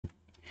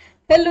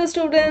Hello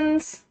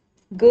students,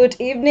 good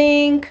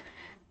evening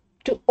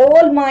to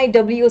all my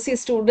WOC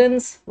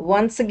students.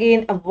 Once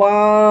again, a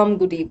warm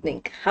good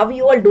evening. How are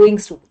you all doing,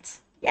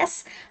 students?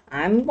 Yes,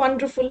 I'm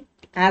wonderful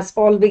as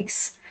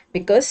always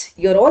because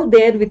you're all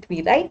there with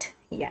me, right?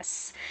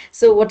 Yes.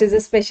 So what is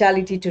the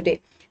speciality today?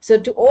 So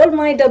to all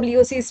my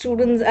WOC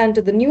students and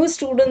to the new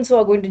students who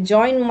are going to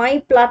join my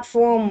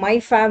platform, my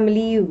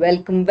family,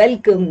 welcome,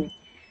 welcome.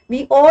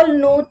 We all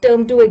know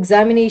term 2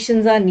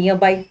 examinations are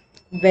nearby,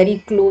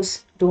 very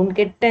close. Don't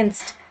get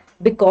tensed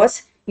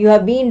because you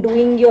have been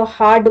doing your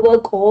hard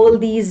work all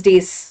these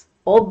days.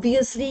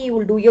 Obviously, you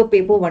will do your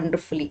paper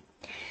wonderfully.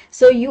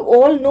 So you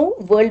all know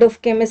World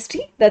of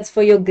Chemistry. That's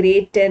for your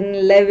grade 10,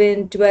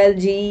 11, 12,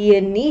 GE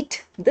and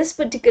NEET. This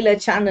particular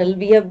channel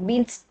we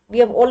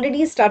have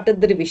already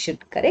started the revision,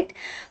 correct?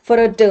 For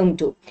a term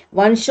 2.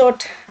 One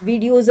shot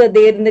videos are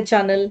there in the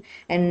channel,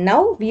 and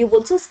now we have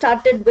also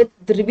started with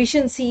the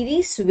revision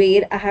series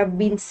where I have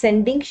been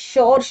sending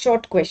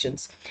short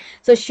questions.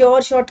 So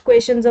short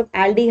questions of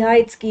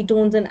aldehydes,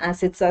 ketones and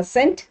acids are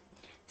sent.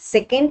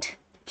 Second,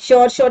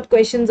 short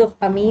questions of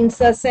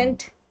amines are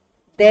sent.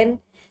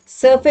 Then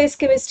surface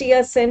chemistry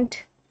are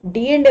sent,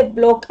 D&F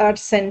block are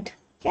sent.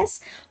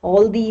 Yes,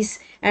 all these.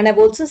 And I've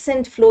also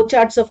sent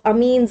flowcharts of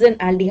amines and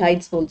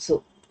aldehydes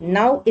also.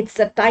 Now it's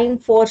the time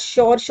for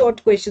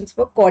short questions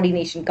for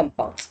coordination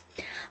compounds.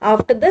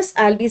 After this,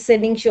 I'll be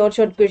sending short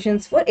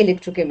questions for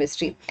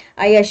electrochemistry.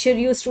 I assure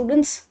you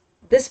students,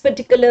 this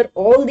particular,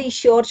 all these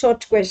short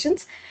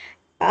questions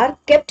are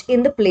kept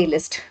in the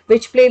playlist.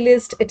 Which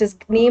playlist? It is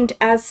named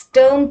as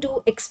Term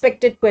 2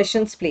 Expected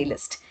Questions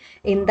playlist.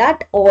 In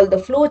that, all the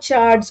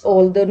flowcharts,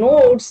 all the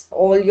notes,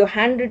 all your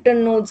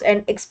handwritten notes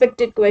and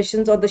expected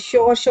questions or the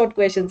short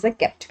questions are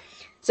kept.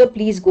 So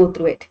please go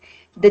through it.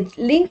 The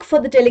link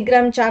for the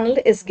Telegram channel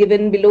is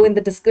given below in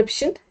the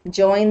description.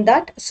 Join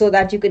that so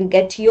that you can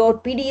get your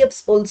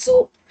PDFs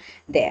also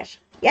there.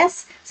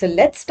 Yes, so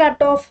let's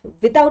start off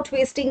without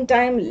wasting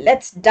time.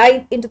 Let's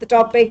dive into the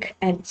topic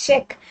and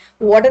check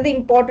what are the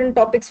important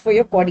topics for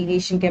your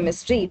coordination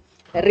chemistry.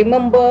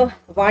 Remember,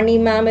 Vani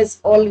ma'am is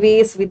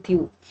always with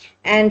you.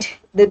 And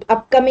the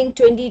upcoming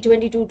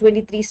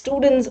 2022-23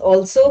 students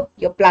also,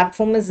 your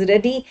platform is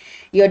ready.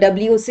 Your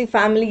WOC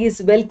family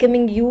is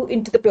welcoming you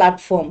into the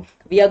platform.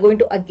 We are going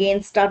to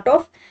again start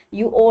off.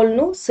 You all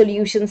know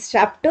solutions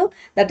chapter.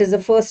 That is the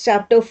first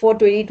chapter for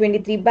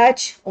 2023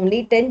 batch.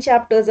 Only 10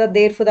 chapters are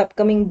there for the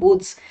upcoming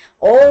boards.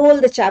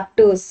 All the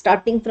chapters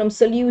starting from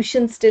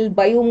solutions till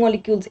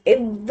biomolecules,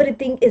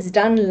 everything is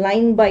done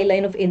line by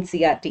line of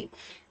NCERT.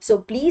 So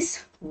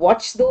please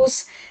watch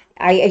those.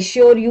 I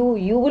assure you,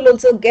 you will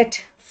also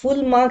get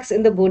full marks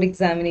in the board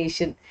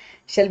examination.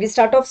 Shall we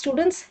start off,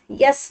 students?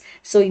 Yes.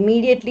 So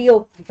immediately,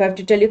 if I have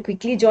to tell you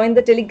quickly, join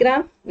the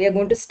Telegram. We are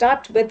going to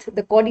start with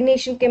the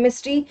coordination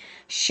chemistry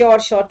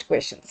short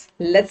questions.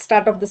 Let's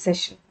start off the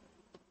session.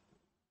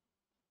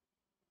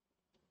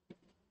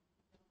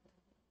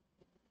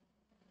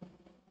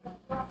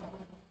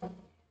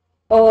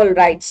 All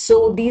right,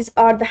 so these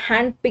are the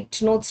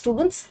hand-picked notes,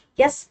 students.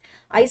 Yes,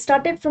 I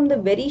started from the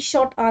very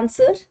short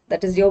answer,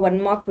 that is your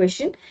 1 mark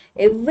question.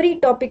 Every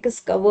topic is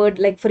covered.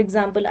 Like, for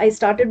example, I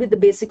started with the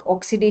basic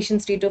oxidation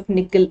state of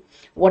nickel.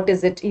 What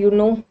is it? You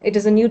know, it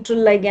is a neutral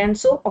ligand,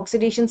 so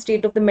oxidation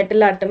state of the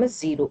metal atom is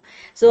 0.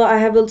 So I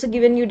have also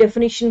given you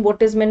definition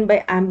what is meant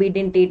by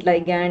ambidentate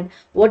ligand,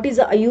 what is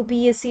a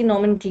IUPAC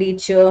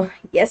nomenclature.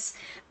 Yes,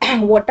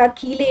 what are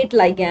chelate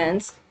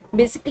ligands.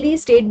 Basically,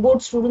 state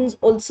board students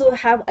also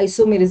have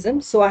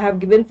isomerism. So I have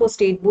given for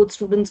state board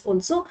students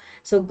also.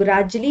 So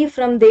gradually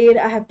from there,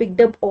 I have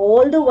picked up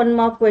all the 1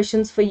 mark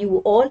questions for you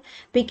all,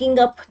 picking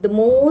up the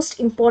most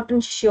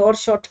important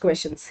short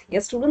questions.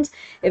 Yes, students,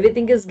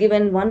 everything is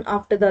given one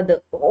after the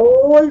other.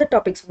 All the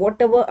topics,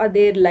 whatever are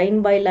there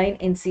line by line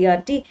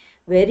NCERT,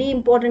 very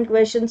important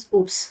questions.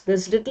 Oops,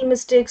 there's little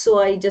mistake.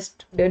 So I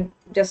just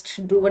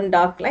drew one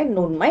dark line,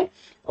 don't mind.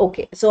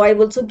 Okay, so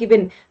I've also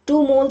given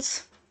 2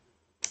 moles.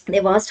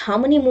 They've asked how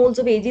many moles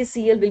of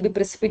AgCl will be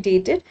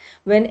precipitated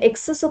when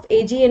excess of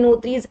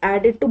AgNO3 is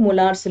added to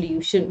molar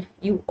solution.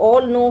 You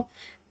all know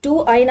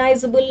two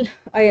ionizable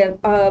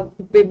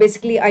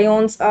basically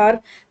ions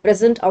are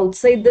present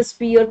outside the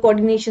sphere,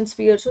 coordination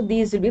sphere, so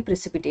these will be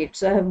precipitated.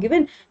 So I have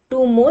given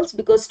 2 moles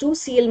because 2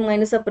 Cl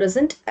minus are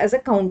present as a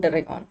counter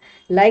ion.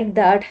 Like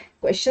that,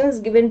 question is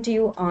given to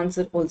you,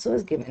 answer also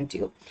is given to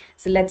you.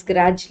 So let's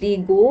gradually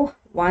go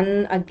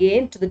one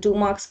again to the 2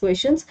 marks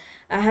questions.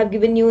 I have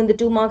given you in the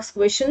 2 marks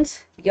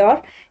questions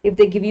here, if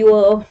they give you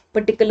a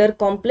particular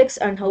complex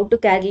and how to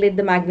calculate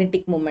the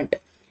magnetic moment.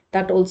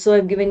 That also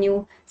I've given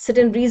you.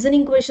 Certain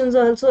reasoning questions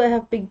also I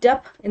have picked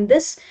up in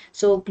this.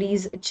 So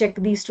please check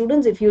these,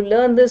 students. If you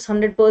learn this,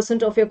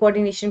 100% of your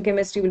coordination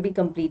chemistry will be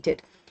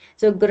completed.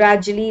 So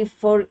gradually,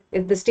 for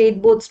if the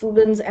state board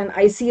students and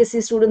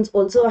ICSE students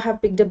also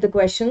have picked up the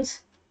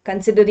questions,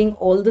 considering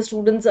all the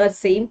students are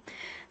same.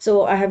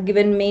 So I have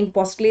given main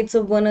postulates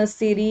of Werner's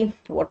theory,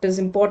 what is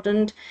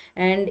important,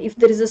 and if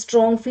there is a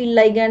strong field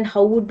ligand,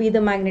 how would be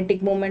the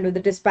magnetic moment, whether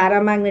it is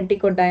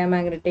paramagnetic or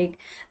diamagnetic.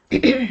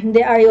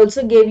 I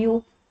also gave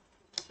you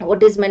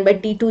what is meant by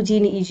T2G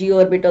in EG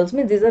orbitals.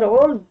 Means these are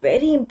all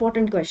very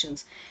important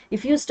questions.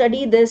 If you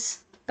study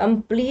this,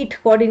 complete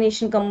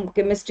coordination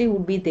chemistry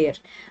would be there.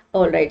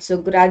 All right,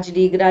 so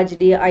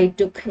gradually I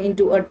took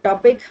into a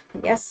topic.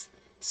 Yes,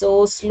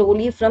 so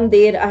slowly from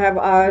there I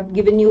have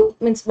given you,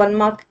 means 1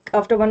 mark,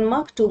 after 1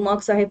 mark 2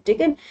 marks I have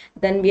taken.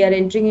 Then we are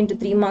entering into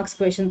 3 marks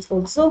questions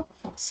also.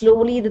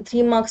 Slowly the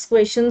 3 marks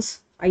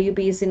questions,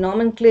 IUPAC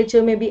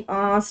nomenclature may be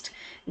asked.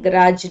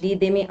 Gradually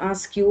they may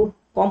ask you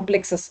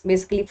complexes.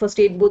 Basically for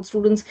state board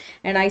students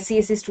and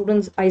ICSE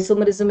students,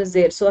 isomerism is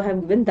there, so I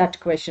have given that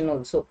question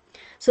also.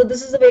 So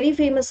this is a very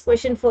famous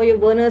question for your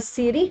Werner's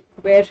theory,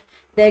 where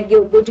they're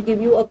going to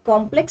give you a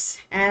complex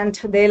and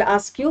they'll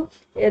ask you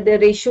the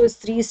ratio is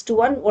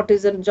 3:1. What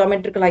is a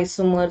geometrical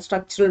isomer,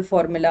 structural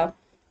formula?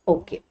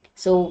 Okay.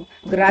 So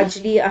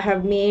gradually I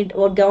have made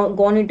or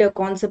gone into a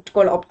concept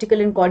called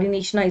optical and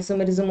coordination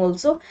isomerism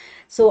also.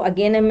 So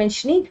again I'm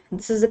mentioning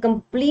this is a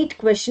complete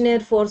questionnaire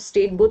for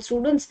state board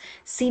students,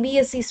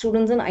 CBSE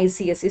students and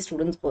ICSE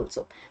students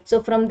also.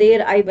 So from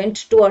there I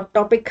went to a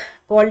topic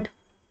called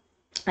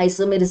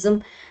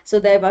isomerism. So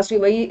they have asked you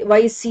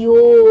why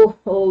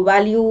CO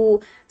value,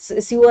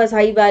 CO has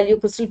high value,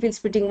 crystal field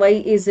splitting, why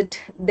is it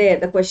there?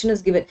 The question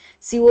is given.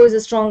 CO is a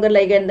stronger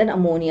ligand than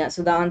ammonia.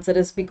 So the answer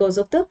is because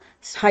of the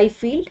high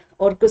field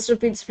or crystal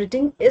field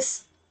splitting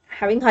is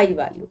having high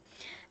value.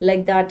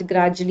 Like that,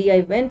 gradually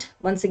I went.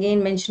 Once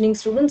again mentioning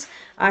students,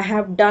 I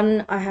have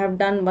done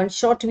one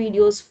short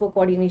videos for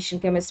coordination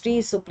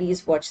chemistry, so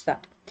please watch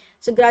that.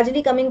 So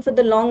gradually coming for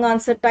the long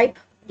answer type.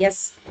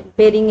 Yes,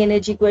 pairing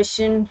energy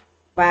question,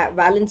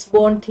 valence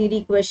bond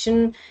theory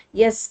question.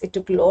 Yes, it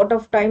took a lot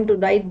of time to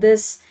write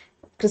this.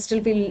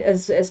 Crystal field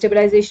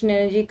stabilization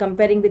energy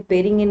comparing with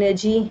pairing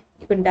energy,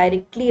 you can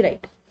directly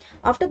write.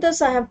 After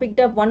this, I have picked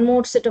up one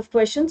more set of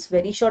questions,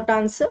 very short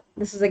answer.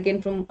 This is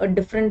again from a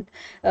different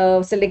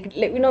select,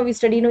 we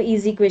study,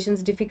 easy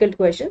questions, difficult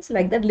questions,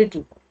 like that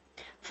little.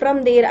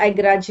 From there, I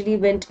gradually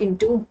went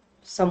into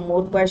some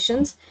more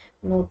questions.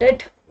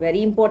 Noted,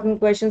 very important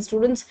questions,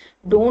 students.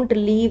 Don't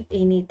leave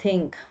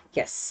anything.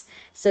 Yes.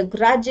 So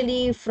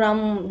gradually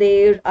from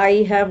there,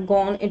 I have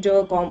gone into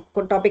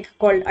a topic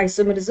called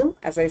isomerism,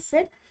 as I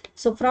said.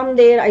 So from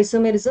there,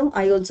 isomerism,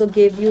 I also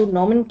gave you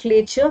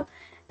nomenclature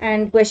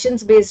and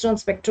questions based on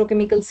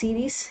spectrochemical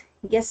series.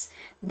 Yes.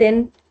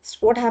 Then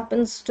what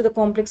happens to the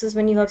complexes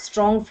when you have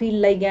strong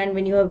field ligand,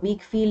 when you have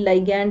weak field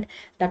ligand,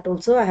 that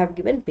also I have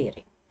given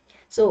pairing.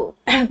 So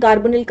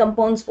carbonyl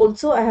compounds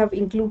also I have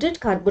included,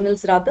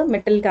 carbonyls rather,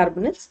 metal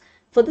carbonyls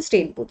for the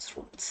state board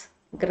students.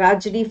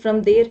 Gradually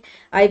from there,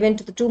 I went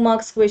to the 2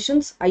 marks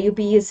questions,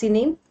 IUPAC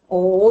name,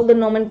 all the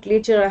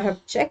nomenclature I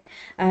have checked.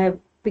 I have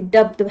picked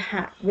up the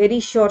very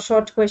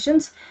short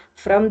questions.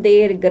 From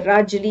there,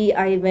 gradually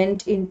I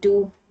went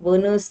into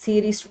Werner's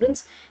theory,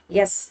 students.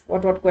 Yes,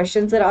 what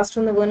questions are asked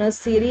from the Werner's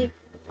theory.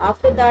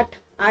 After that,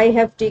 I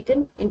have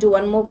taken into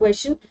one more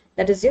question,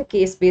 that is your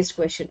case based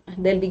question.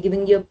 They'll be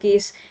giving you a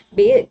case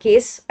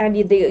and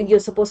you're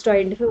supposed to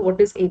identify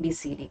what is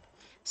ABCD.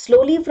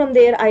 Slowly from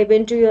there I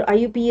went to your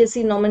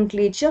IUPAC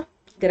nomenclature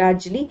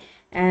gradually,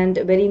 and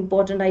very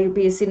important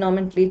IUPAC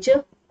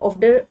nomenclature of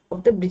the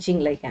bridging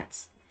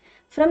ligands.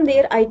 From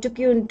there I took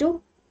you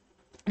into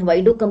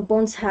why do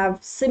compounds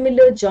have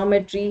similar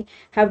geometry,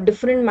 have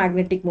different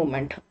magnetic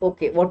moment.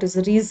 Okay, what is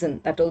the reason?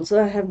 That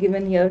also I have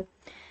given here.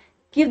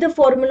 Give the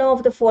formula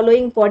of the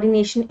following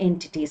coordination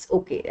entities.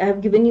 Okay, I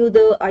have given you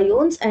the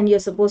ions and you're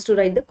supposed to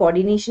write the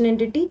coordination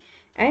entity,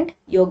 and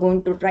you're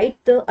going to write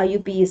the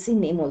IUPAC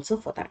name also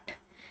for that.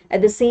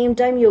 At the same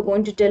time, you're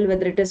going to tell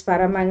whether it is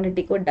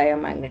paramagnetic or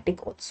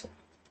diamagnetic also.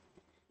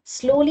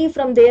 Slowly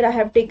from there, I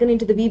have taken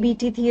into the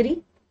VBT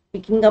theory,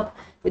 picking up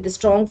with the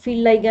strong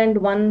field ligand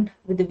one,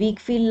 with the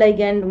weak field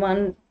ligand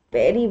one.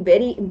 Very,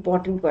 very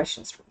important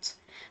questions, students.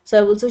 So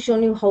I've also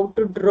shown you how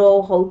to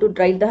draw, how to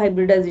write the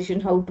hybridization,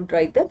 how to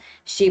write the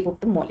shape of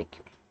the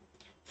molecule.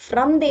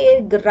 From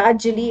there,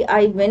 gradually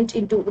I went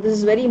into, this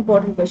is very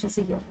important question,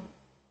 see here.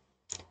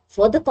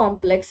 For the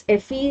complex,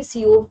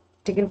 FeCO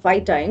taken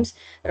 5 times,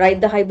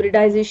 write the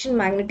hybridization,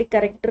 magnetic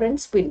character and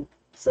spin.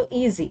 So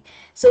easy.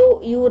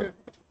 So you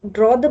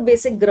draw the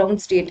basic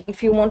ground state.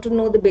 If you want to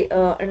know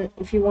and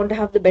if you want to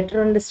have the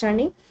better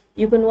understanding,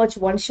 you can watch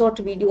one short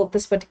video of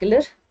this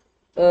particular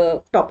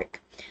topic.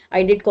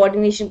 I did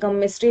coordination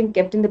chemistry and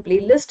kept in the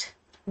playlist.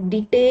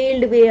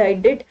 Detailed way I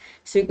did.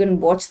 So you can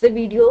watch the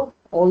video,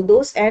 all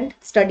those, and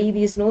study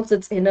these notes.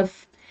 It's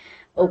enough.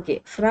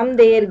 Okay, from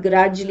there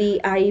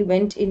gradually I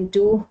went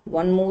into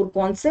one more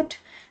concept.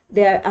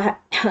 There I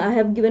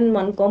have given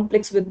one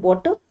complex with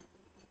water.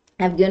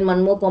 I have given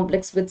one more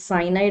complex with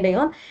cyanide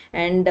ion,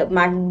 and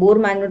Bohr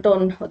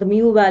magneton, the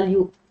mu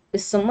value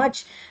is so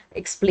much,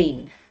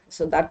 explain.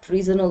 So that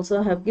reason also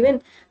I have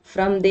given.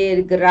 From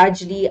there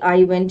gradually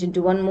I went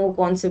into one more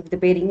concept, the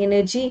pairing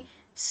energy.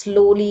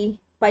 Slowly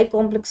pi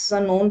complexes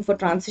are known for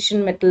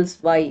transition metals.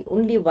 Why?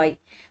 Only why?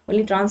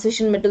 Only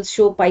transition metals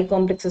show pi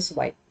complexes.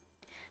 Why?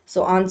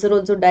 So answer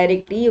also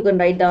directly, you can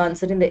write the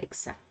answer in the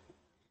exam.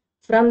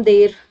 From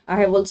there, I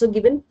have also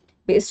given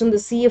based on the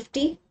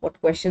CFT, what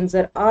questions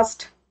are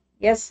asked.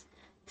 Yes.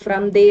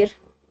 From there,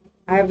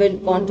 I have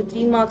gone to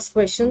 3 marks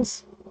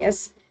questions.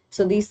 Yes.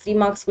 So these 3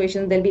 marks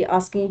questions, they'll be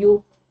asking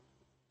you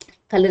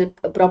color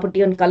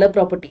property on color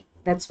property.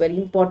 That's very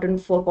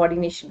important for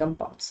coordination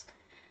compounds.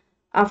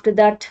 After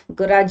that,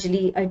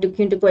 gradually, I took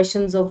you into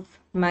questions of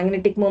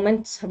magnetic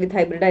moments with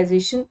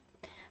hybridization.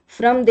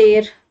 From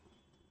there,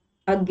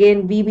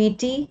 again,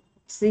 VBT.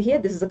 See here,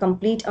 this is a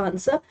complete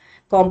answer.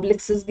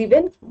 Complex is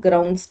given,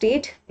 ground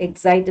state,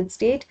 excited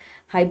state,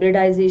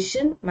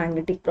 hybridization,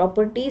 magnetic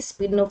properties,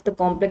 spin of the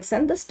complex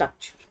and the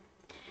structure.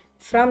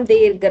 From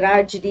there,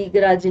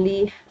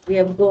 gradually, we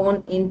have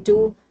gone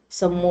into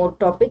some more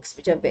topics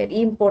which are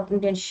very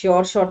important and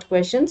short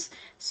questions.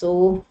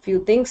 So,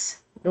 few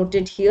things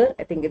noted here.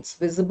 I think it's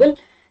visible.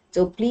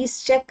 So,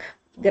 please check.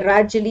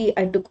 Gradually,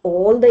 I took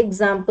all the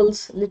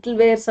examples, little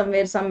where,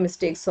 somewhere, some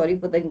mistakes. Sorry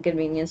for the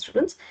inconvenience,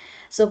 students.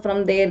 So,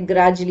 from there,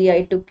 gradually,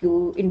 I took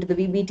you into the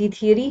VBT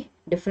theory,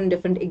 different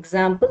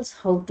examples,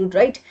 how to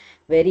write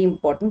very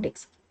important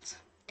examples.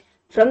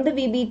 From the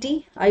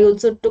VBT, I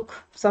also took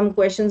some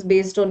questions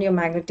based on your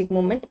magnetic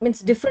moment, means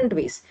different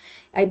ways.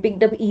 I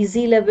picked up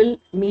easy level,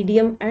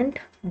 medium and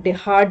the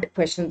hard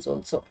questions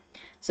also.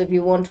 So if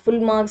you want full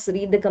marks,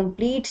 read the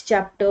complete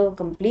chapter,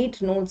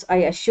 complete notes. I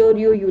assure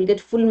you, you will get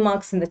full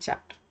marks in the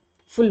chapter.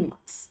 Full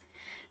marks.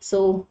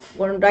 So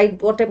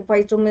write what type of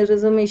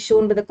isomerism is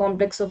shown by the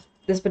complex of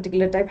this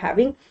particular type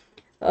having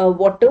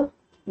water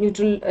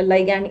neutral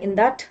ligand in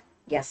that.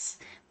 Yes.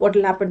 What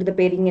will happen to the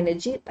pairing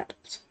energy? That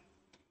also.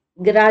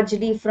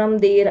 Gradually from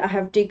there, I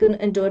have taken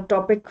into a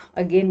topic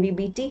again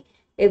VBT.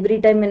 Every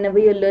time whenever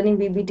you're learning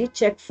VBT,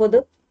 check for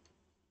the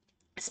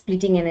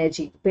splitting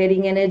energy,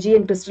 pairing energy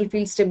and crystal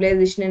field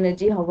stabilization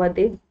energy. How are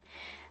they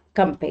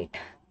compared?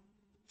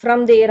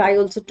 From there, I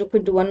also took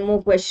into one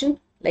more question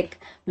like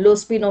low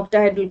spin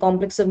octahedral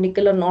complex of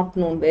nickel are not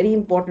known. Very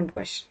important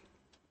question.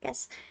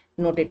 Yes,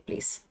 note it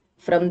please.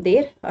 From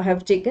there, I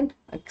have taken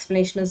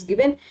explanation is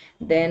given.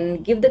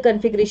 Then give the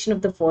configuration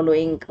of the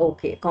following.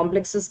 Okay,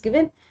 complex is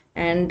given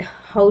and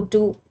how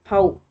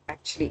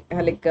actually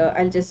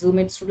I'll just zoom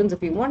it, students,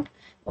 if you want.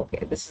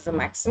 Okay, this is the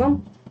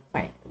maximum.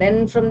 Fine.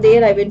 Then from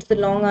there, I went to the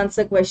long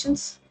answer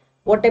questions.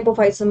 What type of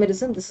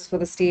isomerism? This is for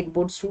the state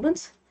board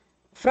students.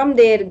 From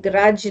there,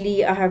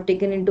 gradually, I have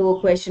taken into a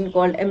question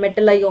called a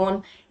metal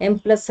ion M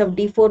plus of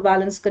D4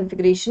 valence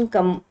configuration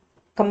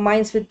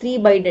combines with 3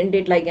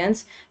 bidentate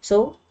ligands.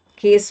 So,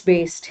 cased.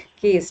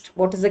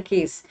 What is the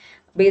case?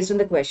 Based on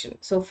the question.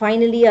 So,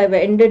 finally, I've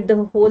ended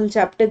the whole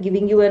chapter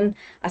giving you an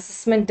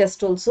assessment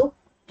test also.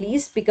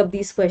 Please pick up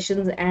these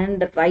questions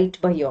and write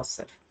by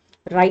yourself.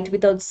 Write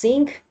without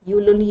seeing.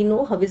 You'll only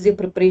know how is your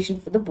preparation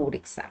for the board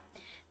exam.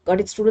 Got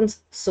it,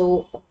 students?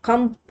 So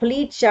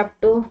complete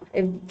chapter,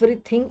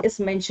 everything is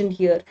mentioned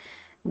here.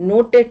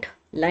 Note it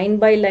line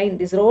by line.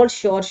 These are all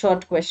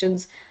short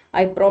questions.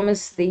 I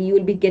promise that you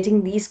will be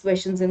getting these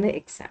questions in the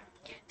exam.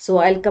 So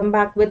I'll come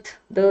back with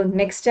the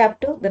next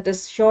chapter, that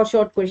is short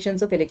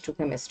questions of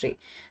electrochemistry.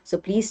 So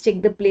please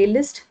check the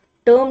playlist.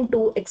 Term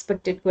 2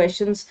 expected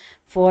questions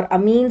for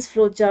amines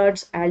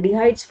flowcharts,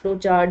 aldehydes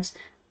flowcharts,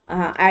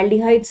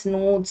 aldehydes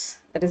notes,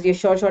 that is your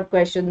short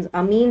questions,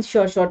 amines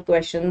short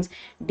questions,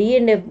 D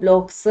and F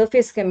block,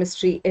 surface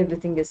chemistry,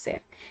 everything is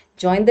there.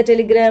 Join the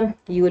Telegram.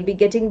 You will be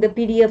getting the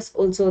PDFs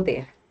also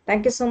there.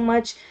 Thank you so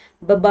much.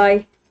 Bye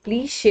bye.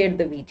 Please share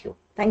the video.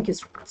 Thank you,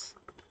 students.